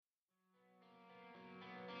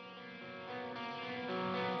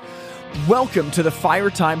Welcome to the Fire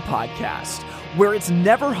Time Podcast, where it's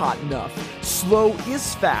never hot enough, slow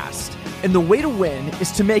is fast, and the way to win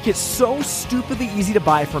is to make it so stupidly easy to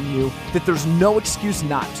buy from you that there's no excuse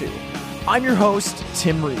not to. I'm your host,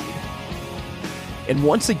 Tim Reed. And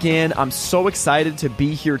once again, I'm so excited to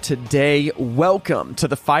be here today. Welcome to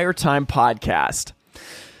the Fire Time Podcast.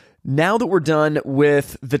 Now that we're done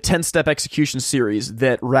with the 10-step execution series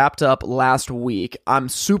that wrapped up last week, I'm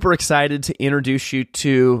super excited to introduce you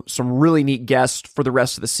to some really neat guests for the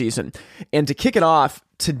rest of the season. And to kick it off,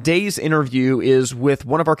 today's interview is with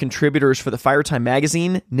one of our contributors for the Fire Time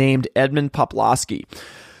magazine named Edmund Poplawski.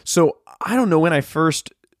 So I don't know when I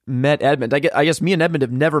first met Edmund. I guess me and Edmund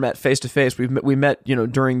have never met face-to-face. We met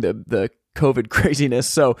during the COVID craziness,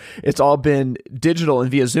 so it's all been digital and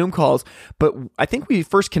via Zoom calls. But I think we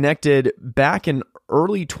first connected back in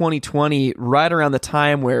early 2020, right around the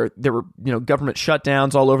time where there were government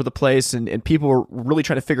shutdowns all over the place, and people were really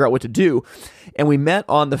trying to figure out what to do. And we met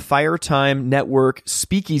on the Fire Time Network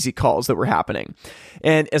speakeasy calls that were happening.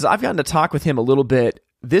 And as I've gotten to talk with him a little bit,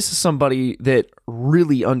 this is somebody that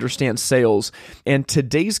really understands sales. And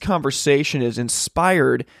today's conversation is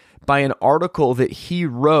inspired by an article that he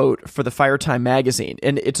wrote for the Fire Time magazine.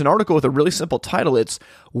 And it's an article with a really simple title. It's,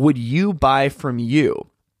 "Would You Buy From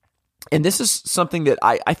You?" And this is something that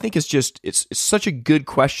I think is it's such a good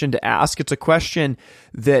question to ask. It's a question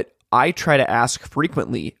that I try to ask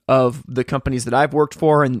frequently of the companies that I've worked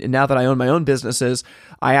for, and now that I own my own businesses,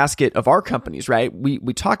 I ask it of our companies, right? We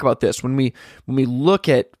talk about this when we look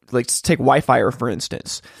at, let's take Wi-Fi, for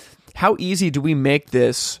instance. How easy do we make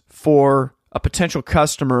this for a potential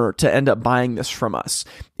customer to end up buying this from us?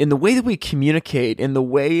 In the way that we communicate, in the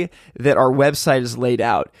way that our website is laid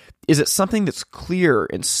out, is it something that's clear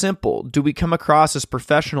and simple? Do we come across as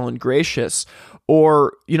professional and gracious?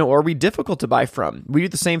 Or, are we difficult to buy from? We do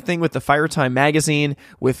the same thing with the Fire Time magazine,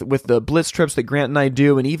 with the Blitz trips that Grant and I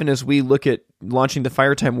do, and even as we look at launching the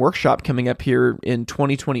Fire Time workshop coming up here in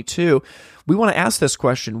 2022, we want to ask this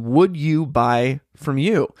question: would you buy from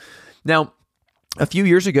you? Now, a few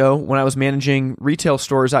years ago, when I was managing retail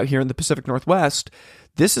stores out here in the Pacific Northwest,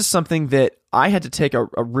 this is something that I had to take a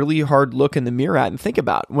really hard look in the mirror at and think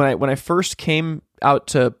about. When I first came out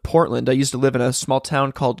to Portland, I used to live in a small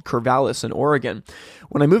town called Corvallis in Oregon.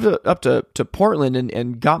 When I moved up to Portland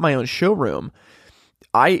and got my own showroom,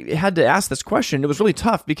 I had to ask this question. It was really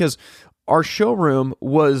tough because our showroom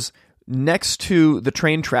was next to the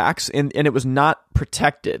train tracks, and it was not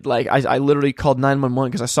protected. Like I literally called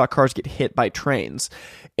 911 because I saw cars get hit by trains.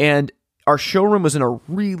 And our showroom was in a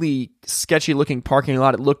really sketchy looking parking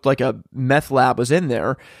lot. It looked like a meth lab was in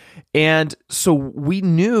there. And so we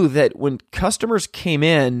knew that when customers came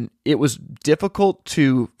in, it was difficult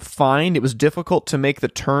to find. It was difficult to make the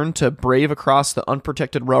turn to brave across the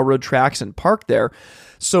unprotected railroad tracks and park there.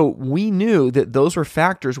 So we knew that those were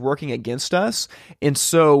factors working against us. And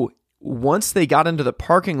so once they got into the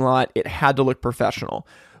parking lot, it had to look professional.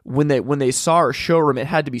 When they saw our showroom, it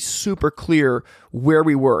had to be super clear where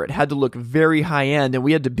we were. It had to look very high end, and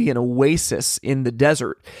we had to be an oasis in the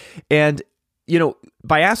desert. And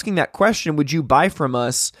by asking that question, would you buy from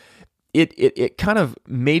us? It kind of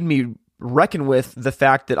made me reckon with the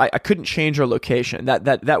fact that I couldn't change our location.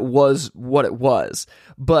 That was what it was.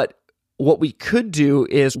 But what we could do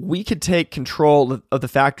is we could take control of the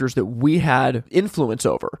factors that we had influence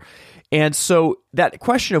over. And so that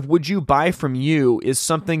question of would you buy from you is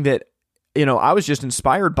something that, I was just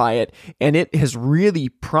inspired by it, and it has really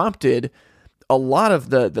prompted a lot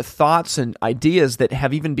of the thoughts and ideas that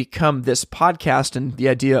have even become this podcast and the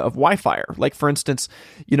idea of Wi-Fi. Like, for instance,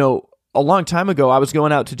 a long time ago, I was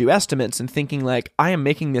going out to do estimates and thinking like, I am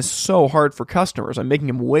making this so hard for customers. I'm making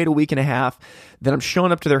them wait a week and a half. Then I'm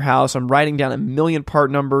showing up to their house. I'm writing down 1 million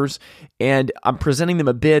part numbers, and I'm presenting them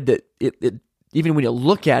a bid that it even when you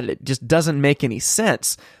look at it, it just doesn't make any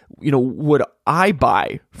sense. Would I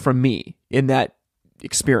buy from me in that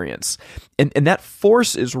experience? And that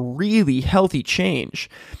forces really healthy change.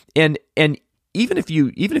 And even if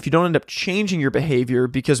you don't end up changing your behavior,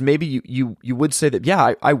 because maybe you would say that,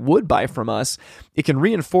 yeah, I would buy from us, it can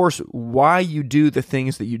reinforce why you do the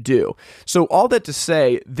things that you do. So all that to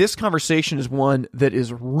say, this conversation is one that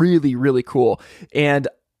is really, really cool. And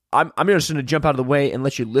I'm just going to jump out of the way and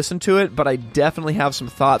let you listen to it, but I definitely have some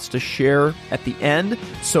thoughts to share at the end,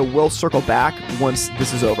 so we'll circle back once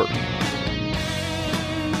this is over.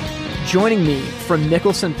 Joining me from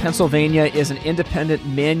Nicholson, Pennsylvania is an independent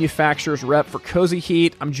manufacturer's rep for Cozy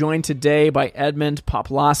Heat. I'm joined today by Edmund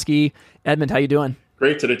Poplawski. Edmund, how you doing?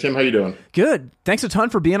 Great today, Tim. How you doing? Good. Thanks a ton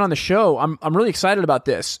for being on the show. I'm really excited about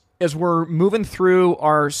this. as we're moving through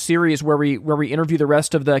our series where we interview the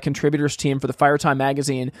rest of the contributors team for the Firetime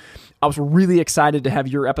magazine, I was really excited to have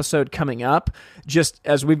your episode coming up, just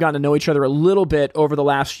as we've gotten to know each other a little bit over the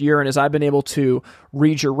last year, and as I've been able to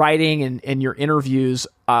read your writing and your interviews,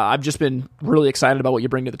 I've just been really excited about what you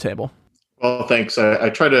bring to the table. Well, thanks.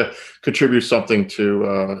 I try to contribute something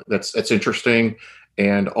to that's interesting,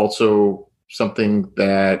 and also something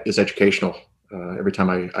that is educational every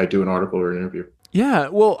time I do an article or an interview. Yeah,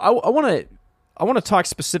 well, I want to talk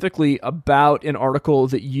specifically about an article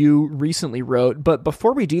that you recently wrote, but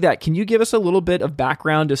before we do that, can you give us a little bit of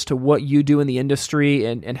background as to what you do in the industry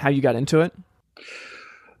and how you got into it?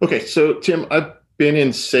 Okay, so Tim, I've been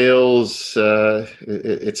in sales,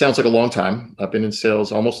 it sounds like a long time. I've been in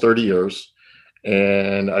sales almost 30 years,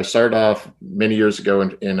 and I started off many years ago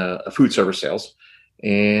in a food service sales,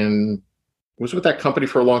 and was with that company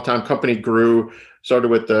for a long time. Company grew, started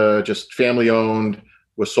with just family owned,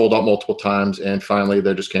 was sold out multiple times. And finally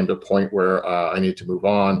there just came to a point where I needed to move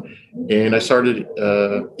on, and I started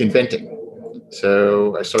inventing.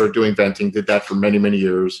 So I started doing venting, did that for many, many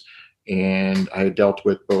years. And I dealt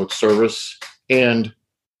with both service and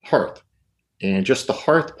hearth. And just the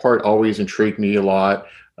hearth part always intrigued me a lot.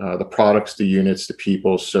 The products, the units, the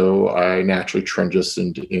people. So I naturally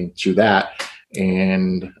transitioned into that.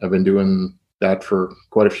 And I've been doing that for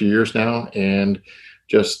quite a few years now, and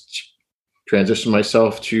just transitioned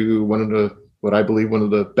myself to what I believe one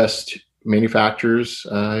of the best manufacturers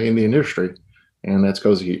in the industry, and that's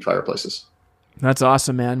Cozy Heat Fireplaces. That's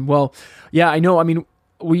awesome, man. Well, yeah, I know. I mean,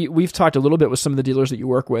 we've talked a little bit with some of the dealers that you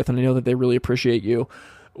work with, and I know that they really appreciate you.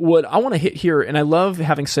 What I want to hit here, and I love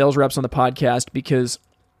having sales reps on the podcast because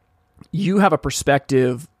you have a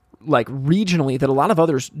perspective like regionally that a lot of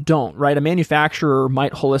others don't, right? A manufacturer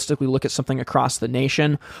might holistically look at something across the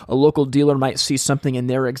nation. A local dealer might see something in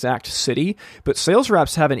their exact city, but sales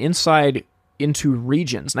reps have an insight into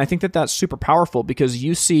regions. And I think that that's super powerful because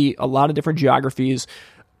you see a lot of different geographies,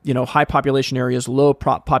 high population areas, low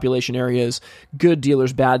population areas, good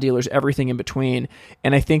dealers, bad dealers, everything in between.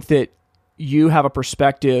 And I think that you have a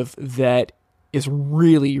perspective that is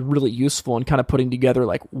really, really useful in kind of putting together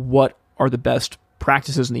like what are the best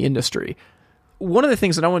practices in the industry. One of the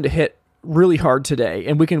things that I wanted to hit really hard today,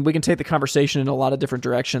 and we can take the conversation in a lot of different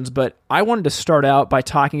directions, but I wanted to start out by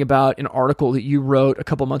talking about an article that you wrote a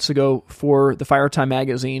couple months ago for the Firetime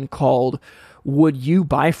magazine called "Would You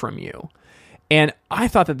Buy From You?" And I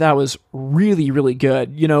thought that was really, really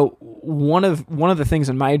good. One of the things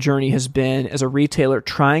in my journey has been as a retailer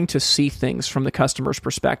trying to see things from the customer's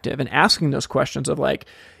perspective and asking those questions of like,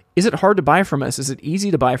 is it hard to buy from us? Is it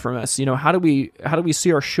easy to buy from us? How do we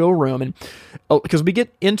see our showroom? And because we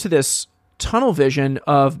get into this tunnel vision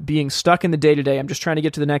of being stuck in the day-to-day. I'm just trying to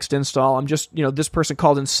get to the next install. I'm just, this person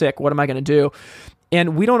called in sick. What am I going to do?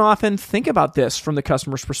 And we don't often think about this from the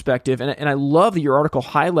customer's perspective. And I love that your article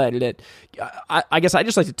highlighted it. I guess I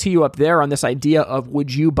just like to tee you up there on this idea of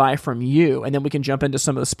would you buy from you? And then we can jump into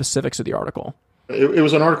some of the specifics of the article. It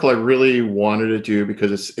was an article I really wanted to do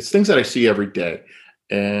because it's things that I see every day.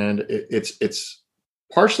 And it's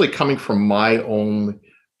partially coming from my own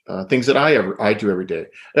things that I do every day.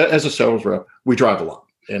 As a sales rep, we drive a lot.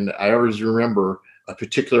 And I always remember a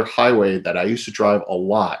particular highway that I used to drive a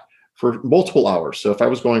lot for multiple hours. So if I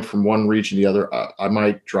was going from one region to the other, I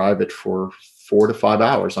might drive it for 4 to 5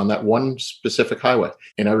 hours on that one specific highway.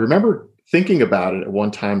 And I remember thinking about it at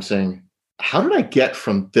one time saying, how did I get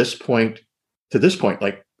from this point to this point?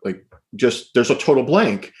 Like just there's a total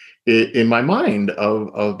blank in my mind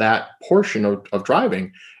of that portion of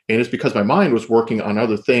driving. And it's because my mind was working on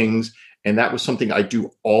other things. And that was something I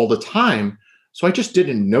do all the time. So I just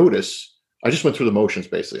didn't notice. I just went through the motions,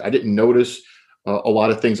 basically. I didn't notice a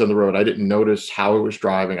lot of things on the road. I didn't notice how I was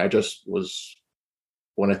driving. I just was,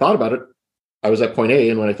 when I thought about it, I was at point A.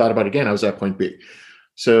 And when I thought about it again, I was at point B.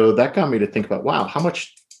 So that got me to think about, wow, how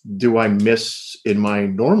much do I miss in my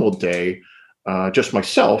normal day, just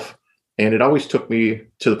myself? And it always took me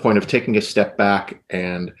to the point of taking a step back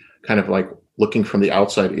and kind of like looking from the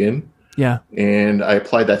outside in. Yeah. And I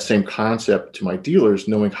applied that same concept to my dealers,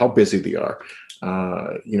 knowing how busy they are,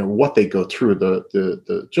 what they go through,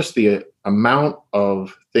 the amount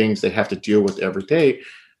of things they have to deal with every day.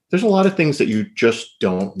 There's a lot of things that you just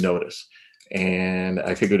don't notice. And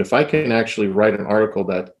I figured if I can actually write an article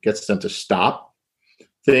that gets them to stop,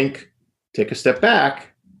 think, take a step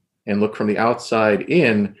back, and look from the outside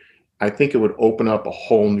in, I think it would open up a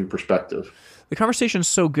whole new perspective. The conversation's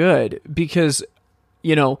so good because,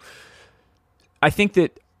 I think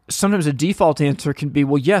that sometimes a default answer can be,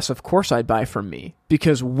 well, yes, of course I'd buy from me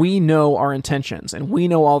because we know our intentions and we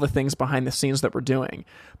know all the things behind the scenes that we're doing.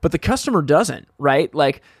 But the customer doesn't, right?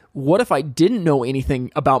 Like what if I didn't know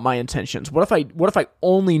anything about my intentions? What if I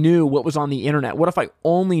only knew what was on the internet? What if I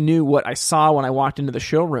only knew what I saw when I walked into the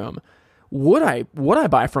showroom? Would I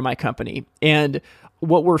buy from my company? And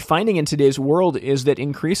what we're finding in today's world is that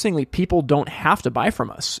increasingly people don't have to buy from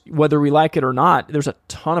us, whether we like it or not. There's a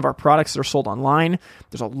ton of our products that are sold online.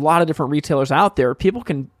 There's a lot of different retailers out there. People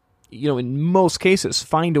can, in most cases,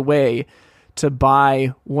 find a way to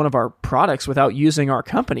buy one of our products without using our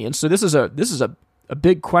company. And so this is a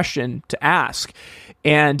big question to ask.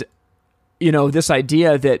 And, this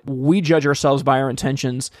idea that we judge ourselves by our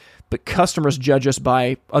intentions, but customers judge us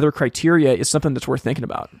by other criteria is something that's worth thinking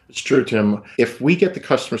about. It's true, Tim. If we get the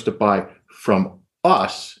customers to buy from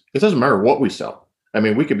us, it doesn't matter what we sell. I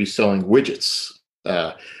mean, we could be selling widgets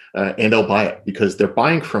and they'll buy it because they're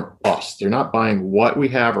buying from us. They're not buying what we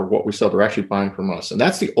have or what we sell. They're actually buying from us. And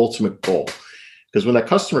that's the ultimate goal. Because when that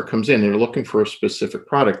customer comes in, they're looking for a specific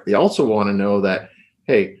product. They also want to know that,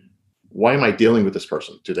 hey, why am I dealing with this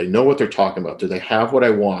person? Do they know what they're talking about? Do they have what I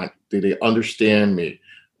want? Do they understand me?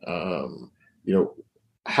 How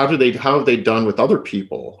have they done with other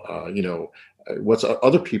people? What's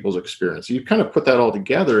other people's experience? You kind of put that all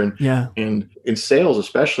together, and in sales,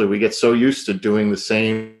 especially, we get so used to doing the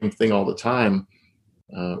same thing all the time.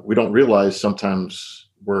 We don't realize sometimes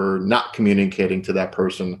we're not communicating to that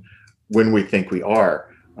person when we think we are.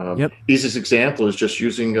 Easiest example is just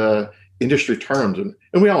using industry terms, and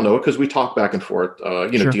we all know it because we talk back and forth.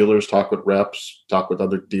 Sure. Dealers talk with reps, talk with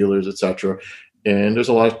other dealers, etc. And there's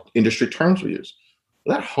a lot of industry terms we use.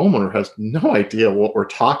 That homeowner has no idea what we're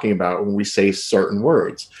talking about when we say certain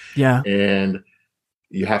words. Yeah. And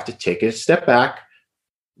you have to take a step back,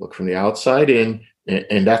 look from the outside in,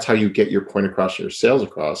 and that's how you get your point across, your sales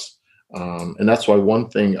across. And that's why one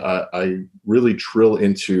thing I really drill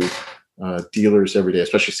into dealers every day,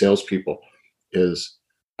 especially salespeople, is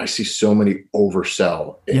I see so many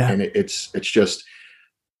oversell. And it's just,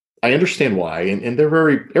 I understand why, and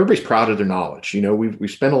everybody's proud of their knowledge. We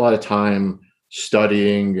spend a lot of time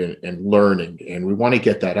studying and learning, and we want to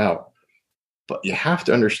get that out. But you have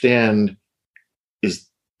to understand, is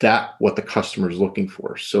that what the customer is looking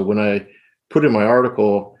for? So when I put in my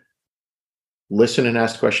article, listen and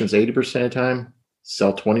ask questions 80% of the time,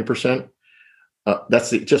 sell 20%.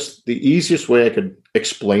 That's just the easiest way I could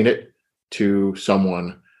explain it to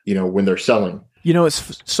someone, when they're selling.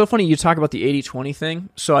 It's so funny you talk about the 80-20 thing.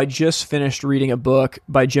 So I just finished reading a book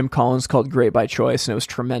by Jim Collins called Great by Choice, and it was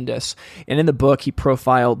tremendous. And in the book, he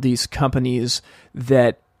profiled these companies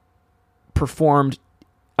that performed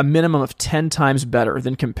a minimum of 10 times better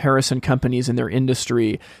than comparison companies in their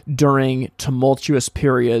industry during tumultuous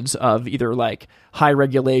periods of either like high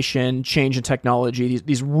regulation, change in technology,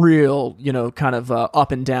 these real, kind of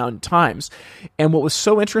up and down times. And what was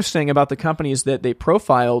so interesting about the companies that they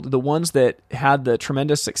profiled, the ones that had the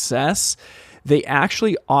tremendous success, they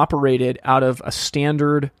actually operated out of a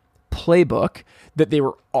standard playbook that they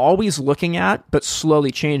were always looking at, but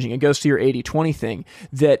slowly changing. It goes to your 80-20 thing,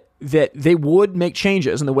 that they would make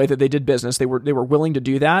changes in the way that they did business. They were willing to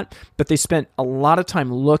do that, but they spent a lot of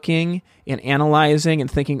time looking and analyzing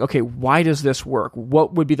and thinking, okay, why does this work?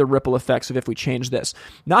 What would be the ripple effects if we change this?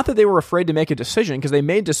 Not that they were afraid to make a decision, because they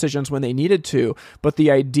made decisions when they needed to, but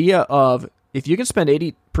the idea of, if you can spend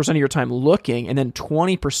 80% of your time looking and then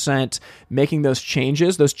 20% making those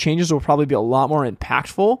changes will probably be a lot more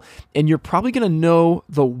impactful, and you're probably going to know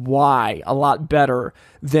the why a lot better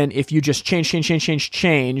than if you just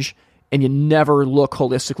change, and you never look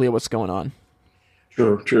holistically at what's going on.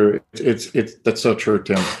 True. That's so true,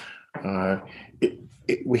 Tim.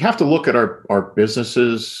 We have to look at our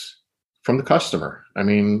businesses from the customer. I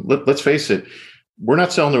mean, let's face it, we're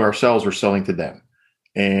not selling to ourselves, we're selling to them.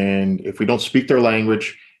 And if we don't speak their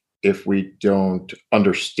language, if we don't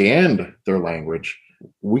understand their language,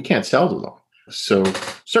 we can't sell to them. So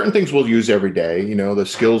certain things we'll use every day, the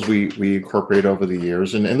skills we incorporate over the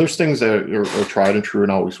years. And there's things that are tried and true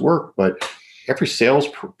and always work. But every sales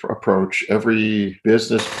approach, every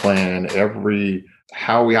business plan,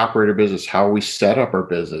 how we operate our business, how we set up our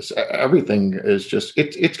business, everything is just,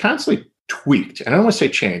 it's constantly tweaked. And I don't want to say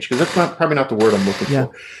change, because that's probably not the word I'm looking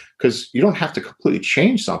for. Because you don't have to completely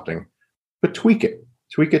change something, but tweak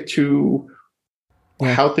it to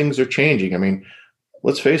how things are changing. I mean,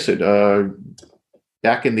 let's face it,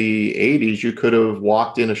 back in the 80s, you could have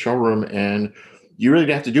walked in a showroom and you really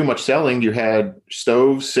didn't have to do much selling. You had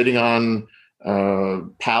stoves sitting on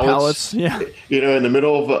pallets, in the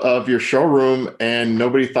middle of your showroom, and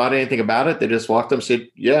nobody thought anything about it. They just walked up and said,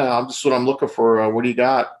 yeah, this is what I'm looking for. What do you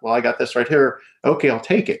got? Well, I got this right here. Okay, I'll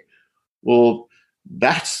take it. Well,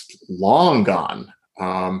 that's long gone.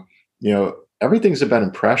 Everything's about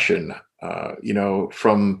impression.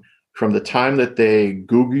 From the time that they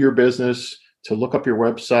Google your business to look up your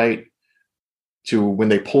website to when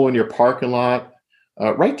they pull in your parking lot,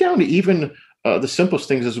 right down to even the simplest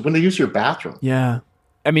things is when they use your bathroom. Yeah.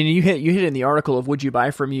 I mean, you hit it in the article of Would You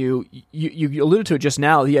Buy From You? You alluded to it just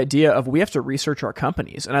now, the idea of we have to research our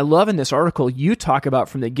companies. And I love in this article, you talk about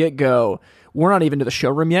from the get-go, we're not even to the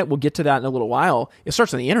showroom yet. We'll get to that in a little while. It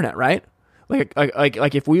starts on the internet, right?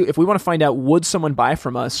 Like if we want to find out, would someone buy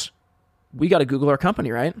from us, we got to Google our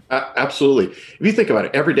company, right? Absolutely. If you think about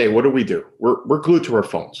it, every day, what do? We're glued to our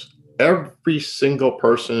phones. Every single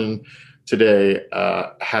person today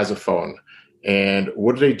has a phone. And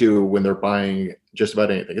what do they do when they're buying just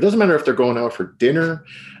about anything? It doesn't matter if they're going out for dinner,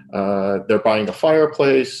 they're buying a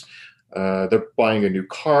fireplace, they're buying a new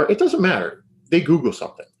car. It doesn't matter. They Google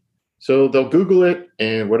something. So they'll Google it,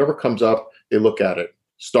 and whatever comes up, they look at it.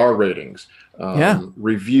 Star ratings,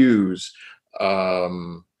 reviews.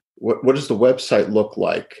 What does the website look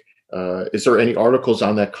like? Is there any articles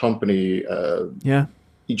on that company?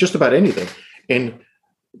 Just about anything. And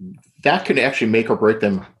that can actually make or break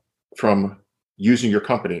them from using your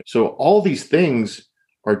company. So all these things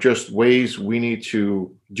are just ways we need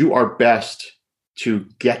to do our best to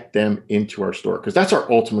get them into our store, because that's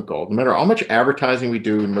our ultimate goal. No matter how much advertising we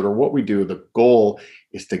do, no matter what we do, the goal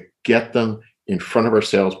is to get them in front of our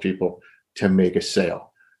salespeople to make a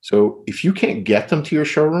sale. So if you can't get them to your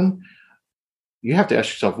showroom, you have to ask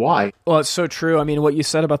yourself why. Well, it's so true. I mean, what you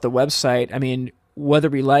said about the website, I mean, whether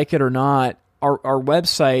we like it or not, our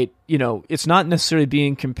website, it's not necessarily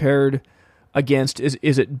being compared against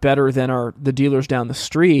is it better than the dealers down the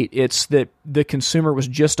street. It's that the consumer was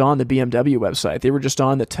just on the BMW website. They were just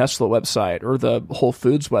on the Tesla website or the Whole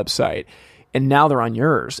Foods website, and now they're on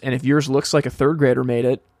yours. And if yours looks like a third grader made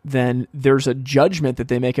it, then there's a judgment that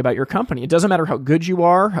they make about your company. It doesn't matter how good you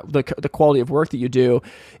are, the quality of work that you do.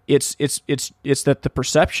 It's that the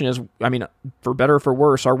perception is, I mean, for better or for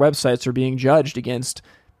worse, our websites are being judged against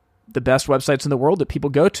the best websites in the world that people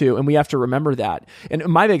go to, and we have to remember that. And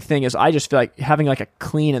my big thing is I just feel like having like a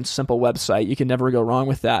clean and simple website, you can never go wrong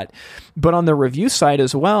with that. But on the review side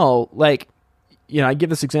as well, like, I give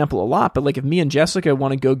this example a lot, but like if me and Jessica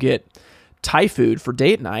want to go get Thai food for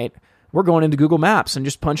date night, we're going into Google Maps and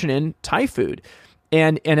just punching in Thai food.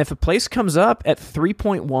 And if a place comes up at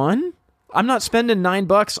 3.1, I'm not spending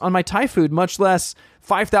 $9 on my Thai food, much less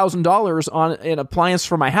 $5,000 on an appliance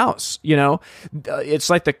for my house. It's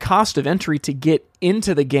like the cost of entry to get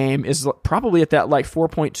into the game is probably at that like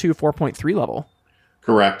 4.2, 4.3 level.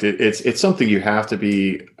 Correct. It's something you have to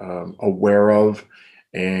be aware of,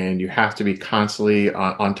 and you have to be constantly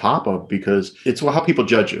on top of, because it's how people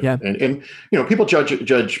judge you. Yeah. And people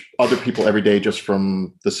judge other people every day just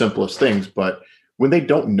from the simplest things. But when they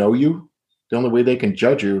don't know you, the only way they can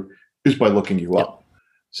judge you is by looking you up.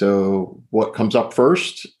 So what comes up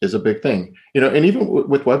first is a big thing, and even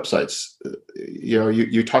with websites,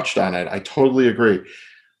 you touched on it. I totally agree.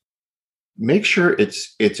 Make sure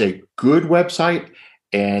it's a good website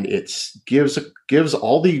and it gives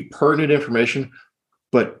all the pertinent information,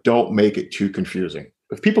 but don't make it too confusing.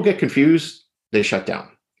 If people get confused, they shut down.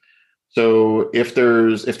 So if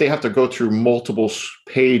they have to go through multiple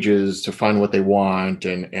pages to find what they want,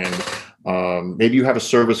 and maybe you have a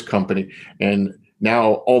service company, and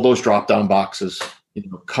now all those drop-down boxes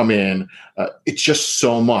come in. It's just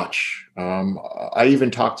so much. I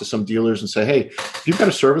even talk to some dealers and say, hey, if you've got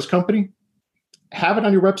a service company, have it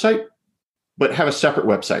on your website, but have a separate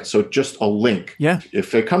website. So just a link. Yeah.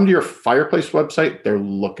 If they come to your fireplace website, they're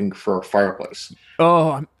looking for a fireplace.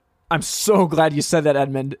 Oh, I'm so glad you said that,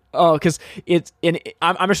 Edmund. Oh, because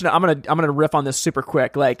I'm gonna riff on this super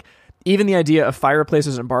quick. Like, even the idea of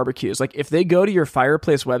fireplaces and barbecues. Like, if they go to your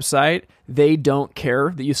fireplace website, they don't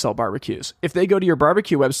care that you sell barbecues. If they go to your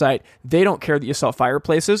barbecue website, they don't care that you sell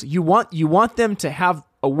fireplaces. You want them to have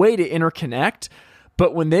a way to interconnect,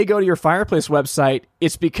 but when they go to your fireplace website,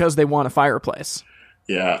 it's because they want a fireplace.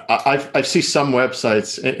 Yeah, I see some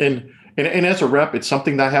websites, and as a rep, it's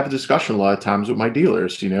something that I have a discussion a lot of times with my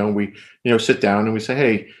dealers. We sit down and we say,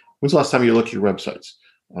 hey, when's the last time you looked at your websites?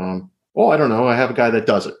 I don't know. I have a guy that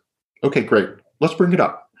does it. Okay, great. Let's bring it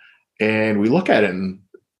up. And we look at it, and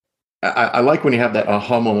I like when you have that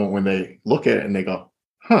aha moment when they look at it and they go,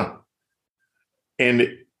 huh.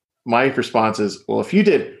 And my response is, well, if you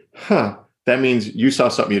did, huh, that means you saw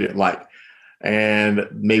something you didn't like. And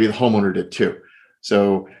maybe the homeowner did too.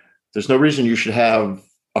 So there's no reason you should have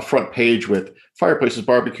a front page with fireplaces,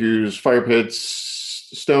 barbecues, fire pits,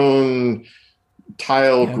 stone,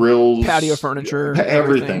 tile, grills, patio furniture,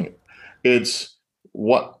 everything. It's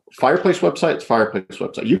fireplace website, it's fireplace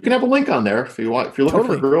website. You can have a link on there if you want. If you're looking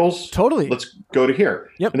for grills, let's go to here.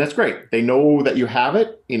 Yep. And that's great. They know that you have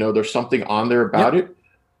it. There's something on there about it,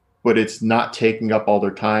 but it's not taking up all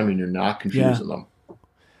their time and you're not confusing them.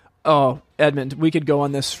 Oh, Edmund, we could go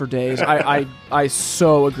on this for days. I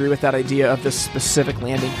so agree with that idea of the specific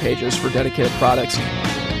landing pages for dedicated products.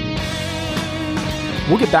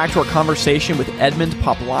 We'll get back to our conversation with Edmund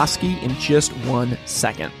Poplawski in just 1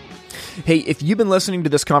 second. Hey, if you've been listening to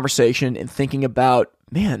this conversation and thinking about,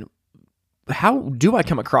 man, how do I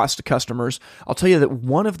come across to customers? I'll tell you that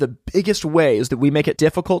one of the biggest ways that we make it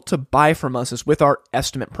difficult to buy from us is with our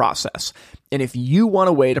estimate process. And if you want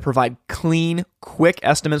a way to provide clean, quick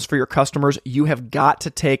estimates for your customers, you have got to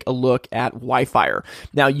take a look at Wi-Fi.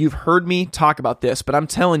 Now, you've heard me talk about this, but I'm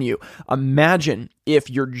telling you, imagine if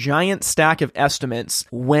your giant stack of estimates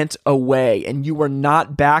went away and you were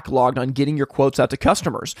not backlogged on getting your quotes out to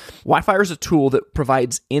customers. Wi-Fi is a tool that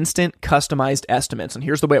provides instant customized estimates. And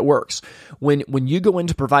here's the way it works. When you go in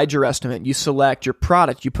to provide your estimate, you select your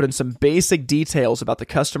product, you put in some basic details about the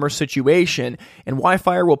customer situation, and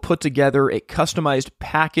Wi-Fi will put together a customized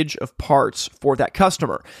package of parts for that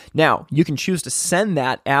customer. Now, you can choose to send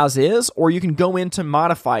that as is, or you can go in to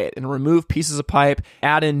modify it and remove pieces of pipe,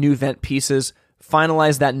 add in new vent pieces,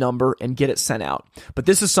 finalize that number, and get it sent out. But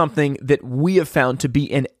this is something that we have found to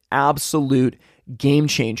be an absolute game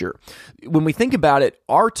changer. When we think about it,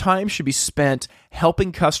 our time should be spent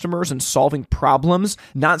helping customers and solving problems,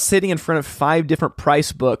 not sitting in front of 5 different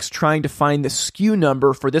price books trying to find the SKU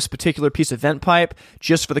number for this particular piece of vent pipe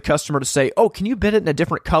just for the customer to say, oh, can you bid it in a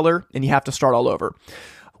different color? And you have to start all over.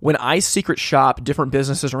 When I secret shop different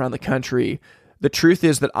businesses around the country, the truth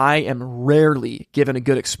is that I am rarely given a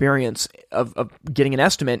good experience of getting an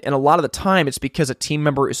estimate. And a lot of the time, it's because a team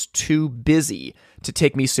member is too busy to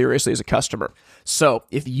take me seriously as a customer. So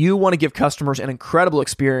if you want to give customers an incredible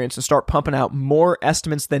experience and start pumping out more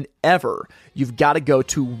estimates than ever, you've got to go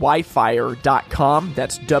to Wyfire.com.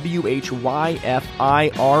 That's WHYFIRE.com.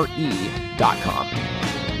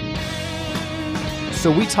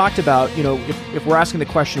 So we talked about, if we're asking the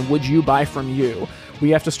question, would you buy from you? We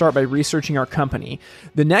have to start by researching our company.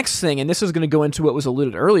 The next thing, and this is going to go into what was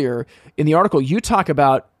alluded earlier, in the article, you talk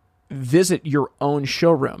about visit your own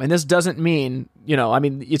showroom. And this doesn't mean,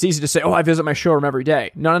 it's easy to say, oh, I visit my showroom every day.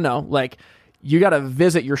 No. Like, you got to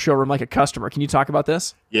visit your showroom like a customer. Can you talk about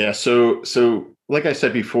this? Yeah. So like I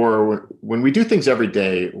said before, when we do things every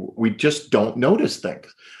day, we just don't notice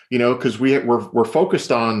things, because we're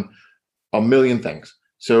focused on a million things.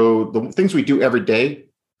 So the things we do every day,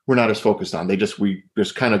 we're not as focused on. We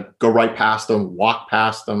just kind of go right past them, walk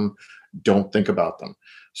past them, don't think about them.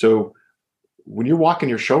 So when you're walking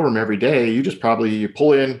your showroom every day, you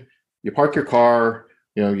pull in, you park your car,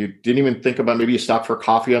 you didn't even think about, maybe you stopped for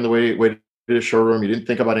coffee on the way to the showroom. You didn't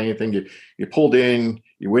think about anything. You pulled in,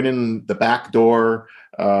 you went in the back door,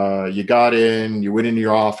 you got in, you went into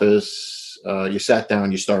your office, you sat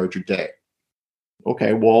down, you started your day.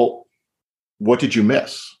 Okay, well, what did you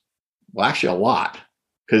miss? Well, actually a lot,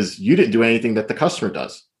 because you didn't do anything that the customer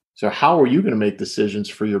does. So how are you going to make decisions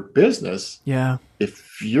for your business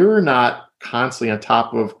if you're not constantly on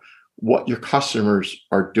top of what your customers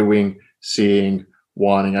are doing, seeing,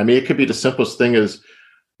 wanting? I mean, it could be the simplest thing as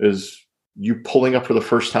you pulling up for the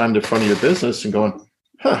first time to front of your business and going,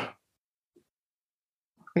 I got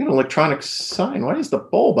an electronic sign. Why is the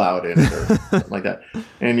bulb out in it? Or something like that.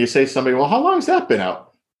 And you say to somebody, well, how long has that been out?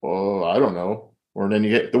 Oh, I don't know. Or then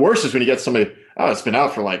the worst is when you get somebody, oh, it's been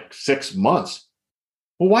out for like 6 months.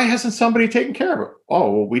 Well, why hasn't somebody taken care of it?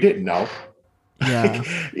 Oh, well, we didn't know. Yeah.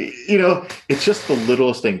 It's just the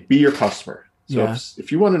littlest thing. Be your customer. So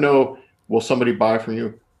if you want to know, will somebody buy from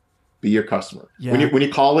you? Be your customer. Yeah. When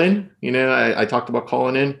you call in, I talked about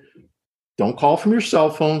calling in. Don't call from your cell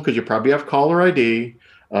phone because you probably have caller ID.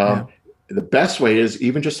 The best way is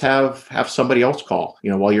even just have somebody else call,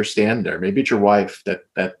 while you're standing there. Maybe it's your wife that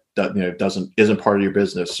isn't part of your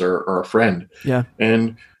business or a friend. Yeah.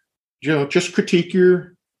 And just critique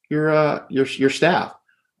your staff.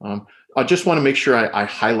 I just want to make sure I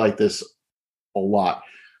highlight this a lot.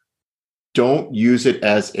 Don't use it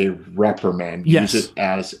as a reprimand. Yes. Use it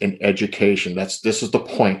as an education. This is the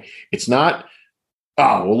point. It's not,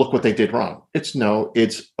 oh, well, look what they did wrong. It's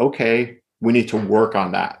okay. We need to work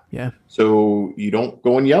on that. Yeah. So you don't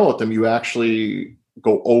go and yell at them. You actually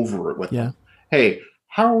go over it with them. Hey,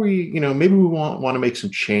 how are we, maybe we want to make some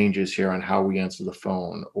changes here on how we answer the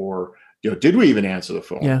phone, or, did we even answer the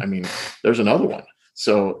phone? Yeah. I mean, there's another one.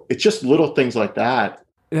 So it's just little things like that.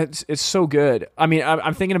 It's so good. I mean,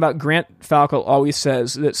 I'm thinking about Grant Falco always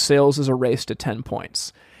says that sales is a race to 10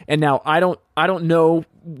 points. And now I don't know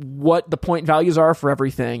what the point values are for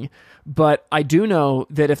everything, but I do know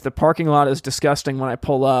that if the parking lot is disgusting when I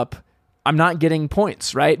pull up, I'm not getting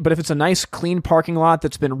points, right? But if it's a nice clean parking lot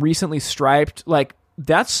that's been recently striped, like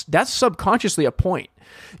that's subconsciously a point.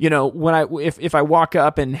 If I walk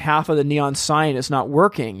up and half of the neon sign is not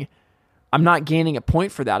working, I'm not gaining a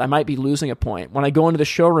point for that. I might be losing a point. When I go into the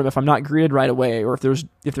showroom, if I'm not greeted right away, or if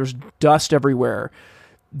there's dust everywhere,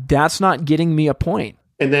 that's not getting me a point.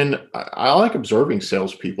 And then I like observing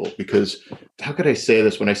salespeople, because how could I say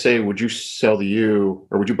this? When I say, would you sell to you,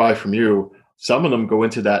 or would you buy from you? Some of them go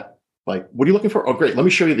into that, like, what are you looking for? Oh, great. Let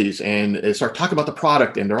me show you these. And they start talking about the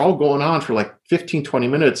product, and they're all going on for like 15, 20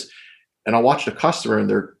 minutes. And I'll watch the customer, and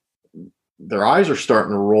their eyes are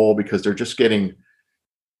starting to roll because they're just getting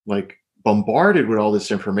like bombarded with all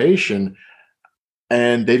this information.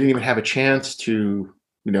 And they didn't even have a chance to,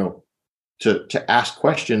 to ask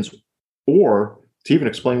questions or to even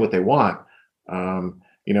explain what they want.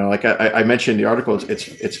 Like I mentioned in the article,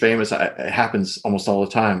 it's famous. It happens almost all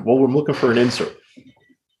the time. Well, I'm looking for an insert.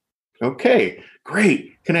 Okay,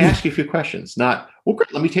 great. Can I ask you a few questions? Not, well,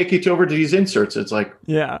 great. Let me take you over to these inserts. It's like,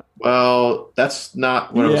 yeah, well, that's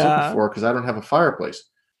not what I was looking for, because I don't have a fireplace.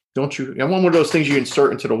 Don't you? I want one of those things you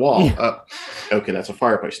insert into the wall. Yeah. Okay, that's a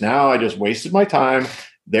fireplace. Now I just wasted my time,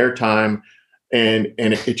 their time, and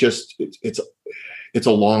it's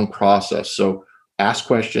a long process. So ask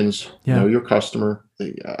questions, know your customer.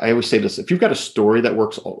 I always say this: if you've got a story that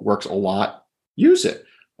works a lot, use it.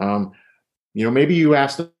 Maybe you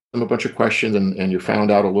asked them a bunch of questions and you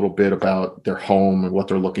found out a little bit about their home and what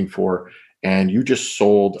they're looking for, and you just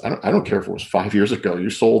sold. I don't care if it was 5 years ago. You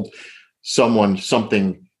sold someone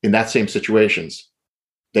something in that same situations.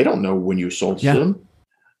 They don't know when you sold to them.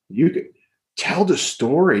 You could tell the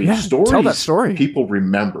story. Yeah, tell that story. People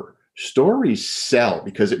remember. Stories sell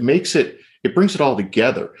because it brings it all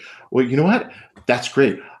together. Well, you know what? That's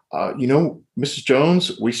great. Mrs.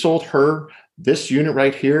 Jones, we sold her this unit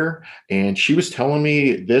right here, and she was telling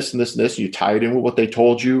me this and this and this. And you tie it in with what they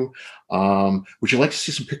told you. Would you like to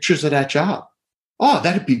see some pictures of that job? Oh,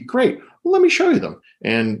 that'd be great. Well, let me show you them.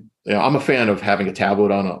 And I'm a fan of having a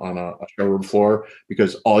tablet on a showroom floor,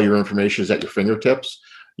 because all your information is at your fingertips.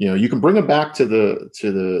 You can bring them back to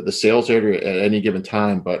the sales area at any given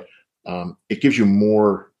time, but it gives you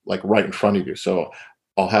more like right in front of you. So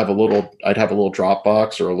I'd have a little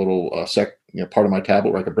Dropbox or a little part of my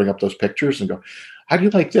tablet where I could bring up those pictures and go, how do you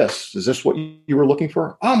like this? Is this what you were looking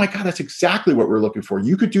for? Oh my God, that's exactly what we're looking for.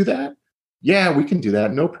 You could do that? Yeah, we can do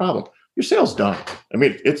that. No problem. Your sale's done. I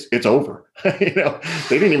mean, it's over. They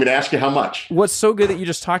didn't even ask you how much. What's so good that you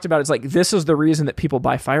just talked about is like, this is the reason that people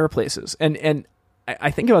buy fireplaces. And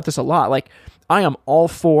I think about this a lot. Like, I am all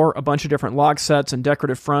for a bunch of different log sets and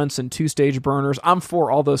decorative fronts and 2-stage burners. I'm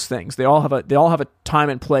for all those things. They all have a time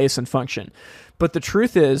and place and function. But the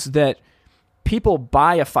truth is that people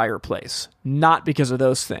buy a fireplace not because of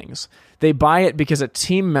those things. They buy it because a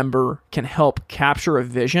team member can help capture a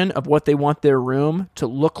vision of what they want their room to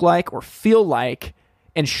look like or feel like,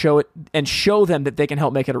 and show them that they can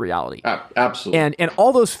help make it a reality. Absolutely. And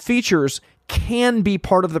all those features can be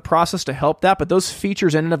part of the process to help that, but those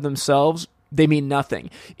features in and of themselves, they mean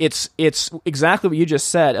nothing. It's exactly what you just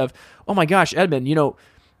said of, oh my gosh, Edmund,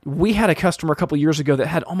 we had a customer a couple years ago that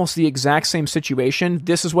had almost the exact same situation.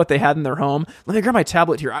 This is what they had in their home. Let me grab my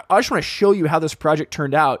tablet here. I just want to show you how this project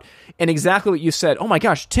turned out. And exactly what you said. Oh my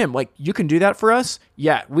gosh, Tim, like, you can do that for us?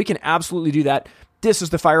 Yeah, we can absolutely do that. This is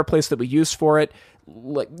the fireplace that we used for it.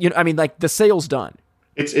 The sale's done.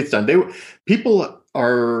 It's done. People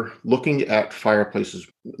are looking at fireplaces.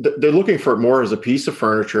 They're looking for it more as a piece of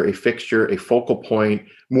furniture, a fixture, a focal point,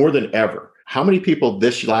 more than ever. How many people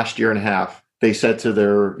this last year and a half, they said to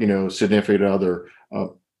their, significant other,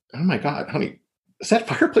 oh my God, honey, does that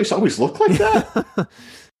fireplace always look like that?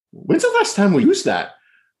 When's the last time we used that?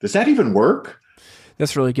 Does that even work?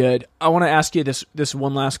 That's really good. I want to ask you this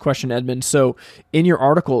one last question, Edmund. So in your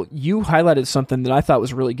article, you highlighted something that I thought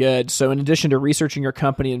was really good. So in addition to researching your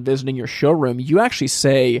company and visiting your showroom, you actually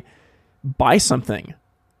say, buy something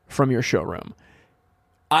from your showroom.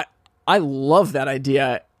 I love that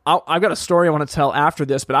idea. I've got a story I want to tell after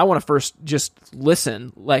this, but I want to first just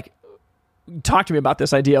listen. Like, talk to me about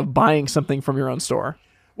this idea of buying something from your own store.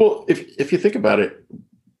 Well, if you think about it,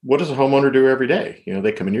 what does a homeowner do every day?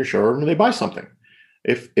 They come in your showroom and they buy something.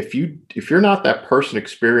 If you're not that person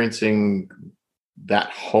experiencing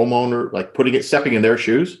that homeowner, like stepping in their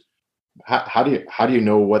shoes, how do you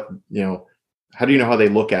know what, how do you know how they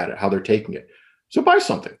look at it, how they're taking it? So buy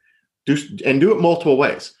something, do it multiple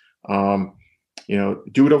ways. Do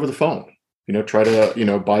it over the phone. Try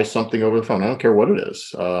to, buy something over the phone. I don't care what it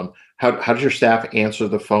is. How does your staff answer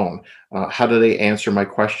the phone? How do they answer my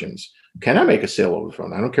questions? Can I make a sale over the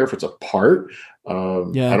phone? I don't care if it's a part. I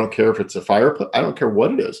don't care if it's a fireplace. I don't care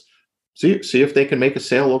what it is. See if they can make a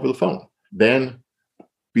sale over the phone. Then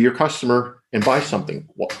be your customer and buy something.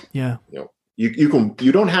 Well,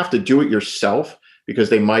 you don't have to do it yourself, because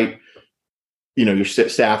they might, your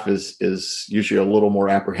staff is usually a little more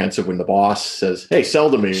apprehensive when the boss says, "Hey,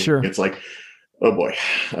 sell to me." Sure. It's like, oh boy,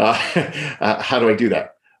 how do I do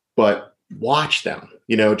that? But watch them,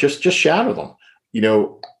 just shadow them.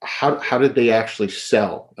 How did they actually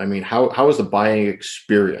sell? I mean, how was the buying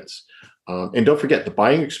experience? And don't forget, the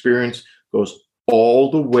buying experience goes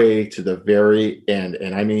all the way to the very end.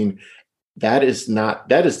 And I mean, that is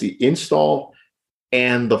the install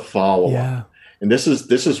and the follow-up. Yeah. And this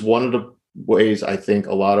is one of the ways I think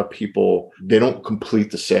a lot of people, they don't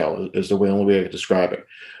complete the sale, is the only way I could describe it.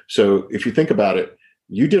 So if you think about it,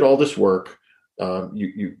 you did all this work.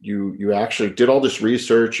 You actually did all this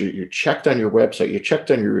research. You checked on your website. You checked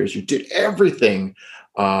on your reviews. You did everything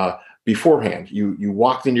beforehand. You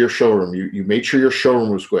walked into your showroom. You made sure your showroom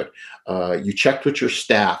was good. You checked with your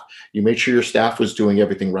staff. You made sure your staff was doing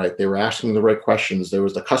everything right. They were asking the right questions.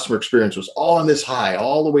 The customer experience was all on this high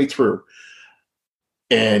all the way through.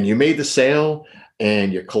 And you made the sale,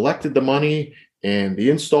 and you collected the money, and the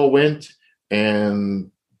install went,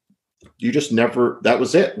 and you just never, that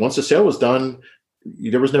was it. Once the sale was done,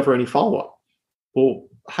 there was never any follow-up. Well,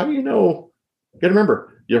 how do you know? You got to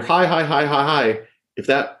remember, you're high. If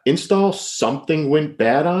that install, something went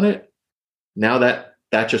bad on it, now that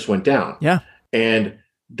just went down. Yeah. And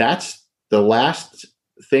that's the last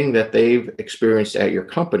thing that they've experienced at your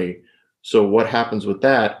company. So what happens with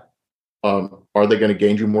that? Are they going to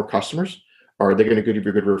gain you more customers? Are they going to give you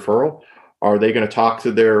a good referral? Are they going to talk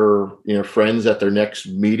to their friends at their next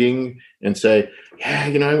meeting and say, "Yeah, I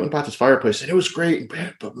went and bought this fireplace and it was great,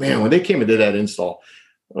 but man, when they came and did that install,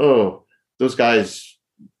 oh, those guys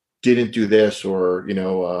didn't do this, or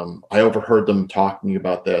I overheard them talking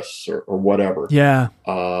about this, or whatever." Yeah.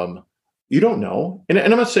 You don't know, and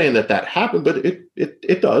I'm not saying that happened, but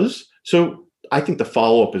it does. So I think the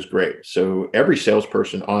follow-up is great. So every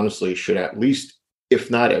salesperson honestly should, at least, if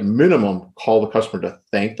not at minimum, call the customer to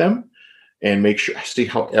thank them and see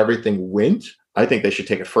how everything went. I think they should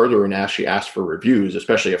take it further and actually ask for reviews,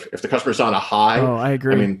 especially if the customer's on a high. Oh, I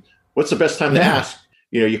agree. I mean, what's the best time to ask?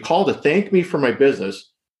 You call to thank me for my business.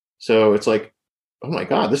 So it's like, oh my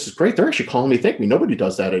God, this is great. They're actually calling me to thank me. Nobody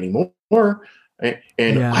does that anymore. And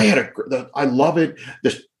I love it.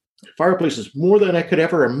 This fireplace is more than I could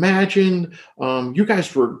ever imagine. You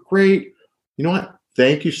guys were great. You know what?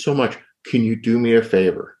 Thank you so much. Can you do me a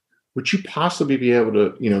favor? Would you possibly be able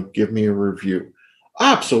to, give me a review?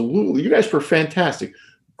 Absolutely. You guys were fantastic.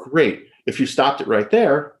 Great. If you stopped it right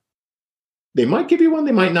there, they might give you one.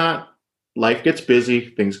 They might not. Life gets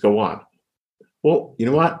busy. Things go on. Well, you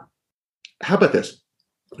know what? How about this?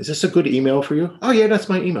 Is this a good email for you? Oh, yeah, that's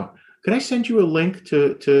my email. Could I send you a link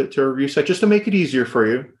to a review site just to make it easier for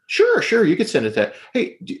you? Sure. You could send it that.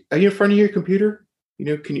 Hey, are you in front of your computer? Can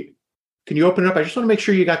you open it up? I just want to make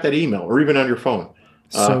sure you got that email, or even on your phone.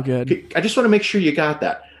 So good. I just want to make sure you got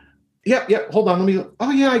that. Yep. Hold on.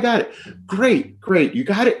 Oh yeah, I got it. Great. You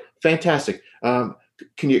got it. Fantastic.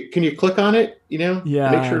 Can you click on it? Make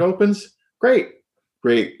sure it opens. Great.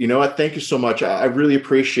 You know what? Thank you so much. I really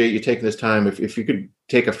appreciate you taking this time. If you could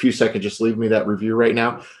take a few seconds, just leave me that review right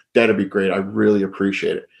now. That'd be great. I really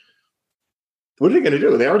appreciate it. What are they going to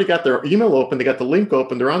do? They already got their email open. They got the link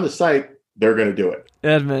open. They're on the site. They're going to do it.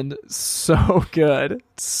 Edmund, so good.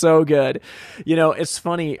 So good. It's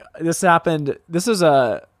funny. This happened. This is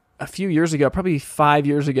a few years ago, probably 5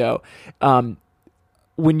 years ago.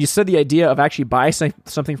 When you said the idea of actually buy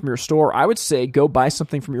something from your store, I would say go buy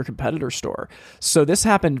something from your competitor's store. So this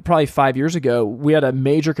happened probably 5 years ago. We had a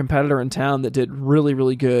major competitor in town that did really,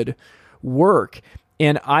 really good work.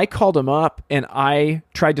 And I called him up and I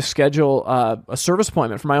tried to schedule a service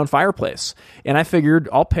appointment for my own fireplace. And I figured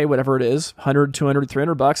I'll pay whatever it is, $100, $200,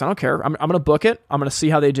 $300. I don't care. I'm going to book it. I'm going to see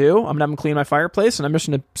how they do. I'm going to have them clean my fireplace, and I'm just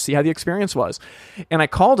going to see how the experience was. And I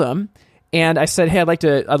called him and I said, "Hey, I'd like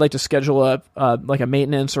to schedule a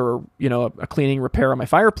maintenance or a cleaning repair on my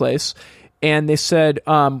fireplace." And they said,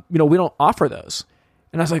 "We don't offer those."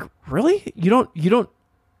 And I was like, "Really? You don't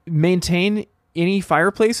maintain any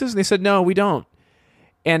fireplaces?" And they said, "No, we don't."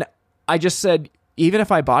 And I just said, "Even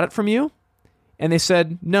if I bought it from you?" And they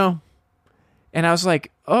said, "No." And I was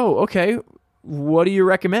like, "Oh, okay. What do you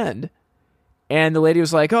recommend?" And the lady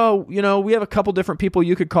was like, "Oh, we have a couple different people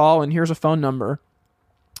you could call, and here's a phone number."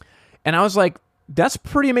 And I was like, "That's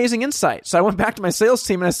pretty amazing insight." So I went back to my sales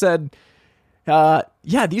team and I said,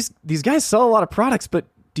 Yeah, these guys sell a lot of products, but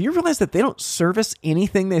do you realize that they don't service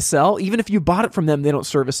anything they sell? Even if you bought it from them, they don't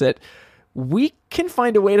service it. We can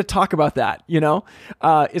find a way to talk about that,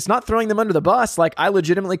 It's not throwing them under the bus. Like, I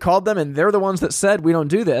legitimately called them and they're the ones that said we don't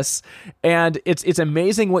do this. And it's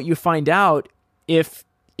amazing what you find out if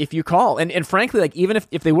you call. And frankly, like, even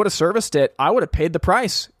if they would have serviced it, I would have paid the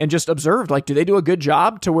price and just observed, like, do they do a good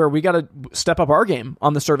job to where we got to step up our game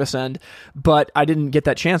on the service end? But I didn't get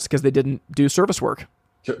that chance because they didn't do service work.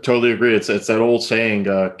 Totally agree. It's that old saying,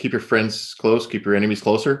 keep your friends close, keep your enemies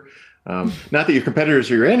closer. Not that your competitors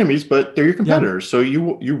are your enemies, but they're your competitors. Yeah. So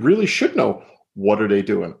you really should know, what are they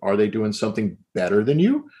doing? Are they doing something better than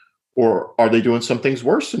you? Or are they doing some things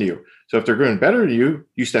worse than you? So if they're doing better than you,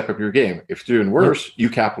 you step up your game. If they're doing worse, you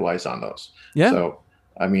capitalize on those. Yeah. So,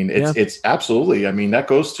 I mean, it's absolutely, I mean, that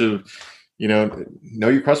goes to, know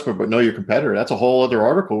your customer, but know your competitor. That's a whole other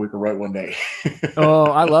article we could write one day. Oh,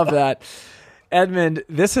 I love that. Edmund,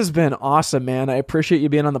 this has been awesome, man. I appreciate you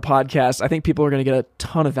being on the podcast. I think people are going to get a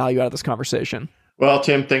ton of value out of this conversation. Well,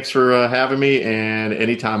 Tim, thanks for having me. And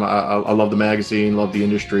anytime, I love the magazine, love the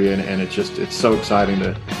industry, and it's so exciting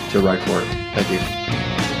to write for it. Thank you.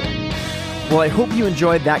 Well, I hope you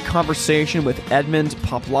enjoyed that conversation with Edmund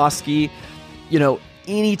Poplawski.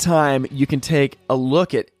 Anytime you can take a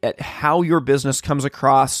look at how your business comes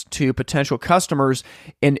across to potential customers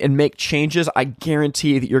and make changes, I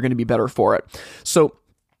guarantee that you're going to be better for it. So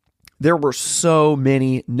there were so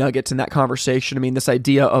many nuggets in that conversation. I mean, this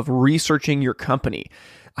idea of researching your company.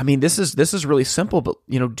 I mean, this is really simple, but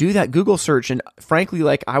do that Google search. And frankly,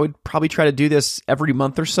 like, I would probably try to do this every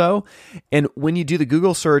month or so. And when you do the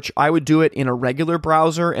Google search, I would do it in a regular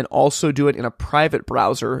browser and also do it in a private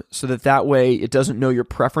browser, so that way it doesn't know your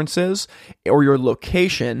preferences or your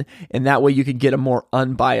location. And that way you can get a more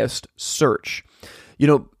unbiased search.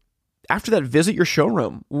 After that, visit your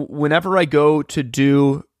showroom. Whenever I go to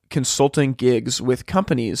do consulting gigs with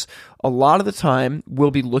companies, a lot of the time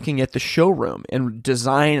we'll be looking at the showroom and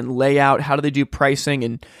design and layout. How do they do pricing?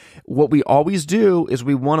 And what we always do is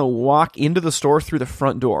we want to walk into the store through the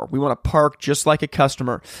front door. We want to park just like a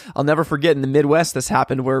customer. I'll never forget, in the Midwest, this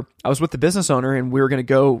happened where I was with the business owner and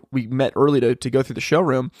we met early to go through the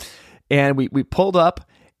showroom, and we pulled up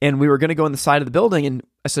and we were going to go in the side of the building, and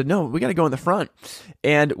I said, no, we got to go in the front.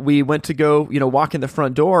 And we went to go, walk in the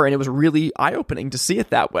front door, and it was really eye-opening to see it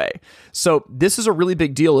that way. So this is a really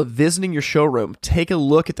big deal of visiting your showroom. Take a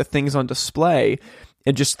look at the things on display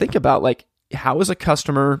and just think about, like, how is a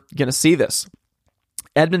customer going to see this?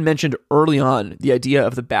 Edmund mentioned early on the idea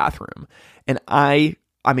of the bathroom. And I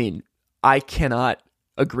cannot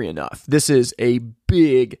agree enough. This is a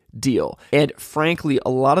big deal. And frankly,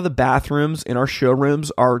 a lot of the bathrooms in our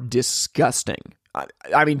showrooms are disgusting.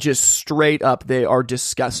 I mean, just straight up, they are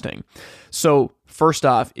disgusting. So first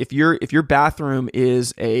off, if your bathroom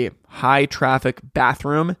is a high traffic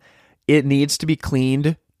bathroom, it needs to be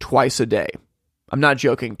cleaned twice a day. I'm not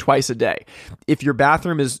joking, twice a day. If your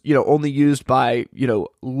bathroom is, only used by,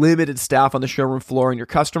 limited staff on the showroom floor and your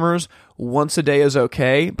customers, once a day is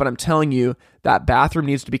okay. But I'm telling you, that bathroom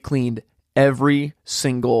needs to be cleaned every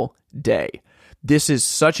single day. This is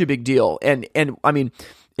such a big deal. And I mean,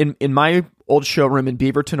 in my old showroom in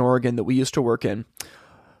Beaverton, Oregon, that we used to work in,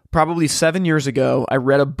 probably 7 years ago, I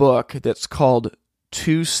read a book that's called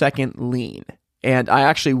 2 Second Lean. And I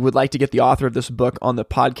actually would like to get the author of this book on the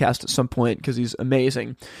podcast at some point because he's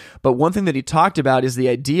amazing. But one thing that he talked about is the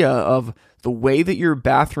idea of the way that your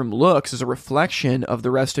bathroom looks is a reflection of the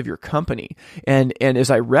rest of your company. And as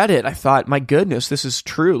I read it, I thought, my goodness, this is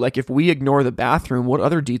true. Like, if we ignore the bathroom, what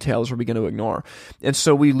other details are we going to ignore? And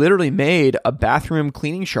so we literally made a bathroom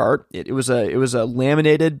cleaning chart. It was a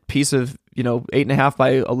laminated piece of 8.5 by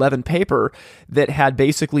 11 paper that had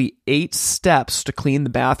basically 8 steps to clean the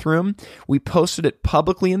bathroom. We posted it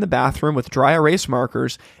publicly in the bathroom with dry erase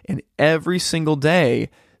markers, and every single day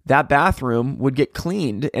that bathroom would get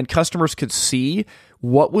cleaned and customers could see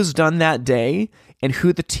what was done that day and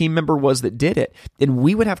who the team member was that did it. And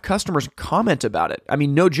we would have customers comment about it. I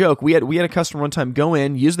mean, no joke. We had a customer one time go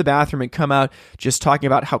in, use the bathroom, and come out just talking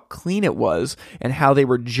about how clean it was and how they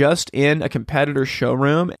were just in a competitor's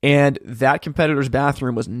showroom, and that competitor's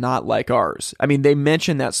bathroom was not like ours. I mean, they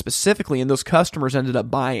mentioned that specifically, and those customers ended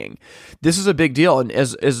up buying. This is a big deal. And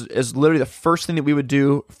as literally the first thing that we would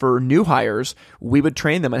do for new hires, we would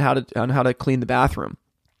train them on how to clean the bathroom.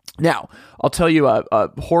 Now, I'll tell you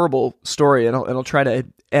a horrible story, and I'll try to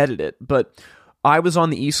edit it, but I was on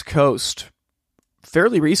the East Coast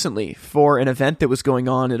fairly recently for an event that was going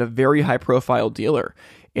on at a very high-profile dealer,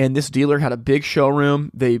 and this dealer had a big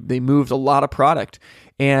showroom. They moved a lot of product,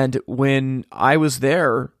 and when I was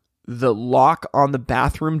there, the lock on the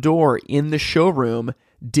bathroom door in the showroom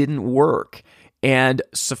didn't work. And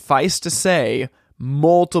suffice to say,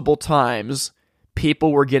 multiple times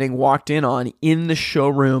people were getting walked in the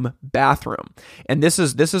showroom bathroom. And this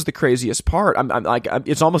is the craziest part. I'm like,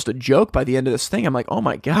 it's almost a joke by the end of this thing. I'm like, oh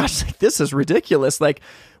my gosh, this is ridiculous. Like,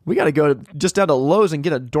 we got to go just down to Lowe's and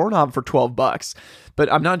get a doorknob for $12.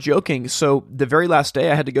 But I'm not joking. So the very last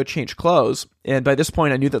day I had to go change clothes. And by this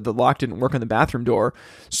point I knew that the lock didn't work on the bathroom door.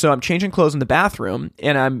 So I'm changing clothes in the bathroom,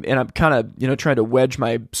 and I'm kind of, trying to wedge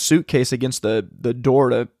my suitcase against the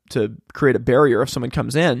door to create a barrier if someone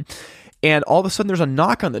comes in. And all of a sudden there's a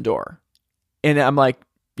knock on the door. And I'm like,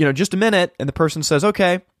 just a minute. And the person says,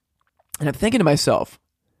 okay. And I'm thinking to myself,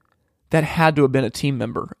 that had to have been a team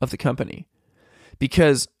member of the company.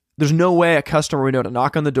 Because there's no way a customer would know to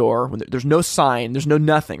knock on the door when there's no sign, there's no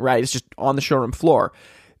nothing, right? It's just on the showroom floor.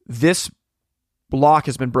 This lock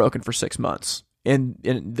has been broken for 6 months. And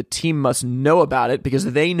the team must know about it because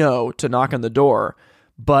they know to knock on the door,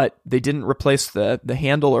 but they didn't replace the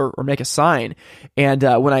handle or make a sign. And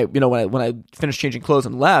when I finished changing clothes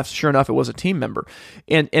and left, sure enough, it was a team member.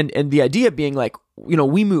 And the idea being like,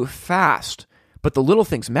 we move fast, but the little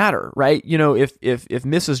things matter, right? If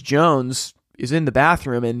Mrs. Jones is in the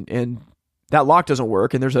bathroom and that lock doesn't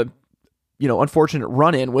work, and there's a unfortunate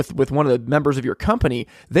run-in with one of the members of your company,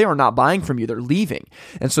 they are not buying from you, they're leaving.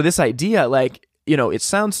 And so this idea, like, it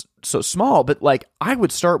sounds so small, but like, I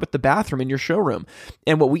would start with the bathroom in your showroom.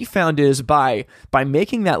 And what we found is by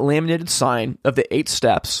making that laminated sign of the 8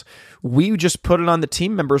 steps, we just put it on the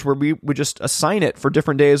team members where we would just assign it for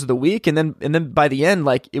different days of the week. And then by the end,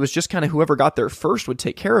 like, it was just kind of whoever got there first would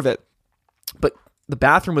take care of it. But the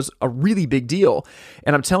bathroom was a really big deal.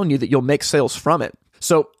 And I'm telling you that you'll make sales from it.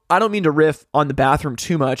 So I don't mean to riff on the bathroom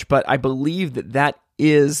too much, but I believe that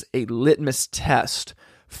is a litmus test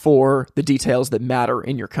for the details that matter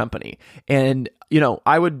in your company. And,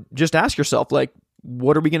 I would just ask yourself, like,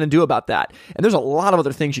 what are we going to do about that? And there's a lot of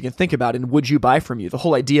other things you can think about. And would you buy from you? The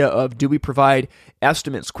whole idea of, do we provide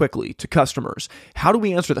estimates quickly to customers? How do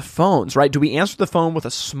we answer the phones, right? Do we answer the phone with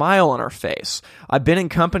a smile on our face? I've been in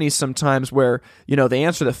companies sometimes where, they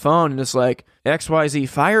answer the phone and it's like, XYZ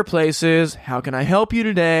Fireplaces, how can I help you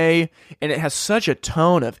today? And it has such a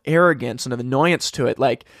tone of arrogance and of annoyance to it.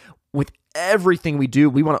 Like, with everything we do,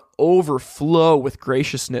 we want to overflow with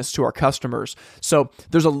graciousness to our customers. So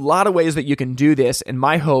there's a lot of ways that you can do this. And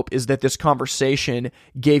my hope is that this conversation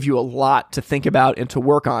gave you a lot to think about and to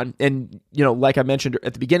work on. And, like I mentioned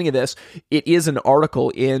at the beginning of this, it is an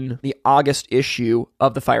article in the August issue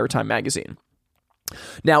of the Fire Time magazine.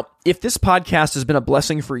 Now, if this podcast has been a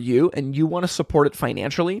blessing for you and you want to support it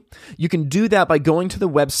financially, you can do that by going to the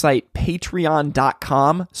website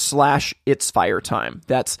patreon.com/itsfiretime.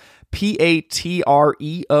 That's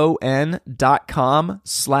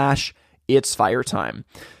patreon.com/itsfiretime.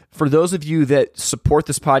 For those of you that support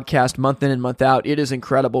this podcast month in and month out, it is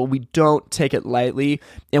incredible. We don't take it lightly,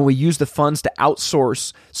 and we use the funds to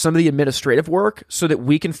outsource some of the administrative work so that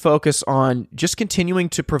we can focus on just continuing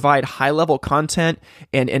to provide high-level content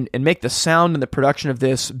and make the sound and the production of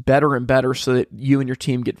this better and better so that you and your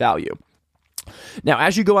team get value. Now,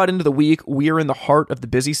 as you go out into the week, we are in the heart of the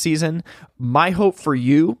busy season. My hope for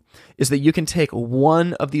you is that you can take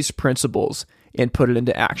one of these principles and put it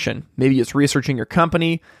into action. Maybe it's researching your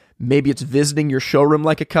company. Maybe it's visiting your showroom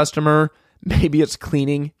like a customer. Maybe it's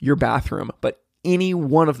cleaning your bathroom. But any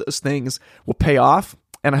one of those things will pay off,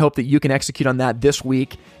 and I hope that you can execute on that this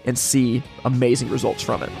week and see amazing results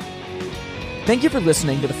from it. Thank you for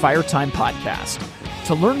listening to the Fire Time Podcast.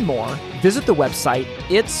 To learn more, visit the website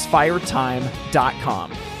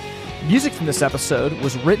itsfiretime.com. Music from this episode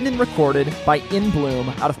was written and recorded by In Bloom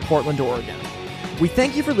out of Portland, Oregon. We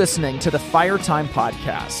thank you for listening to the Fire Time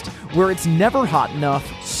Podcast, where it's never hot enough,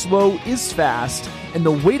 slow is fast, and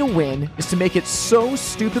the way to win is to make it so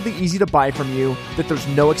stupidly easy to buy from you that there's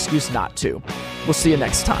no excuse not to. We'll see you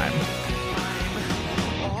next time.